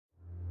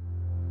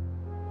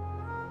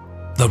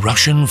the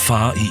Russian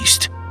Far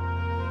East.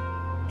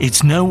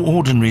 It's no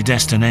ordinary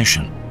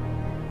destination.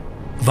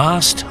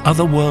 Vast,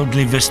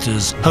 otherworldly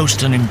vistas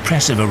host an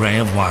impressive array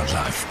of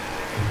wildlife.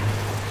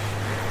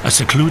 A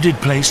secluded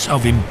place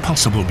of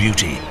impossible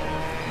beauty.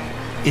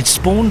 It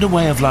spawned a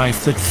way of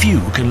life that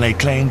few can lay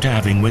claim to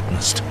having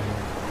witnessed.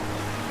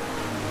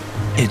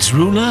 Its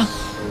ruler,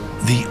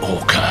 the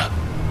orca.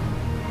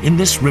 In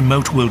this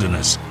remote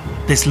wilderness,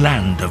 this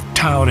land of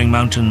towering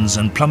mountains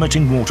and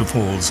plummeting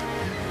waterfalls,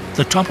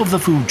 the top of the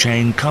food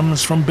chain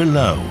comes from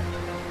below.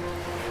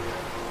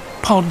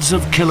 Pods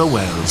of killer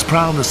whales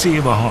prowl the Sea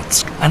of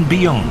Okhotsk and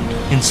beyond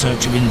in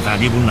search of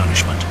invaluable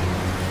nourishment,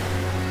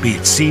 be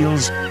it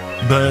seals,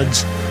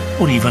 birds,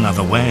 or even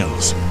other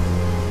whales.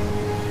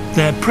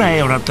 Their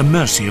prey are at the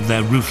mercy of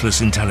their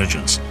ruthless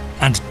intelligence,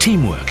 and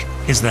teamwork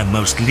is their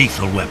most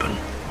lethal weapon.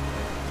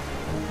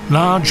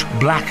 Large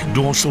black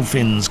dorsal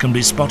fins can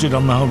be spotted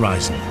on the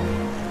horizon,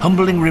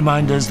 humbling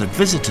reminders that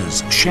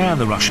visitors share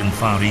the Russian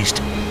Far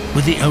East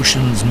with the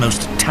ocean's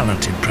most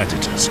talented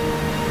predators.